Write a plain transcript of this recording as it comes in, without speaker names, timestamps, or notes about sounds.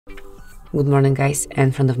Good morning guys,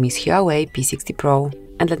 in front of me is HUAWEI P60 Pro,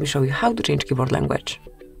 and let me show you how to change keyboard language.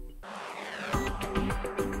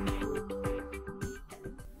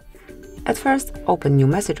 At first, open new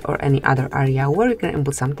message or any other area where you can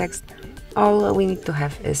input some text. All we need to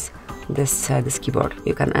have is this keyboard.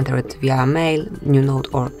 You can enter it via mail, new note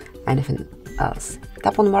or anything else.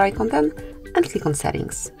 Tap on more icon then and click on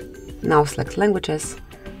settings. Now select languages,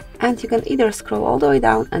 and you can either scroll all the way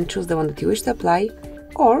down and choose the one that you wish to apply,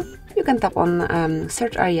 or you can tap on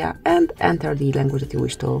search area and enter the language that you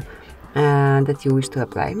wish to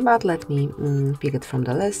apply. But let me pick it from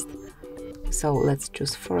the list. So let's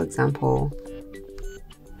choose, for example,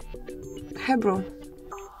 Hebrew.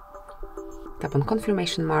 Tap on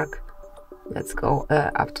confirmation mark. Let's go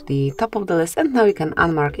up to the top of the list, and now you can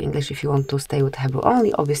unmark English if you want to stay with Hebrew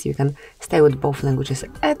only. Obviously you can stay with both languages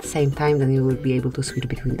at the same time, then you will be able to switch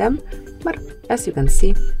between them. But as you can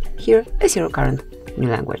see, here is your current new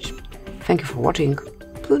language. Thank you for watching.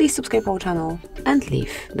 Please subscribe our channel and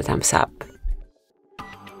leave the thumbs up.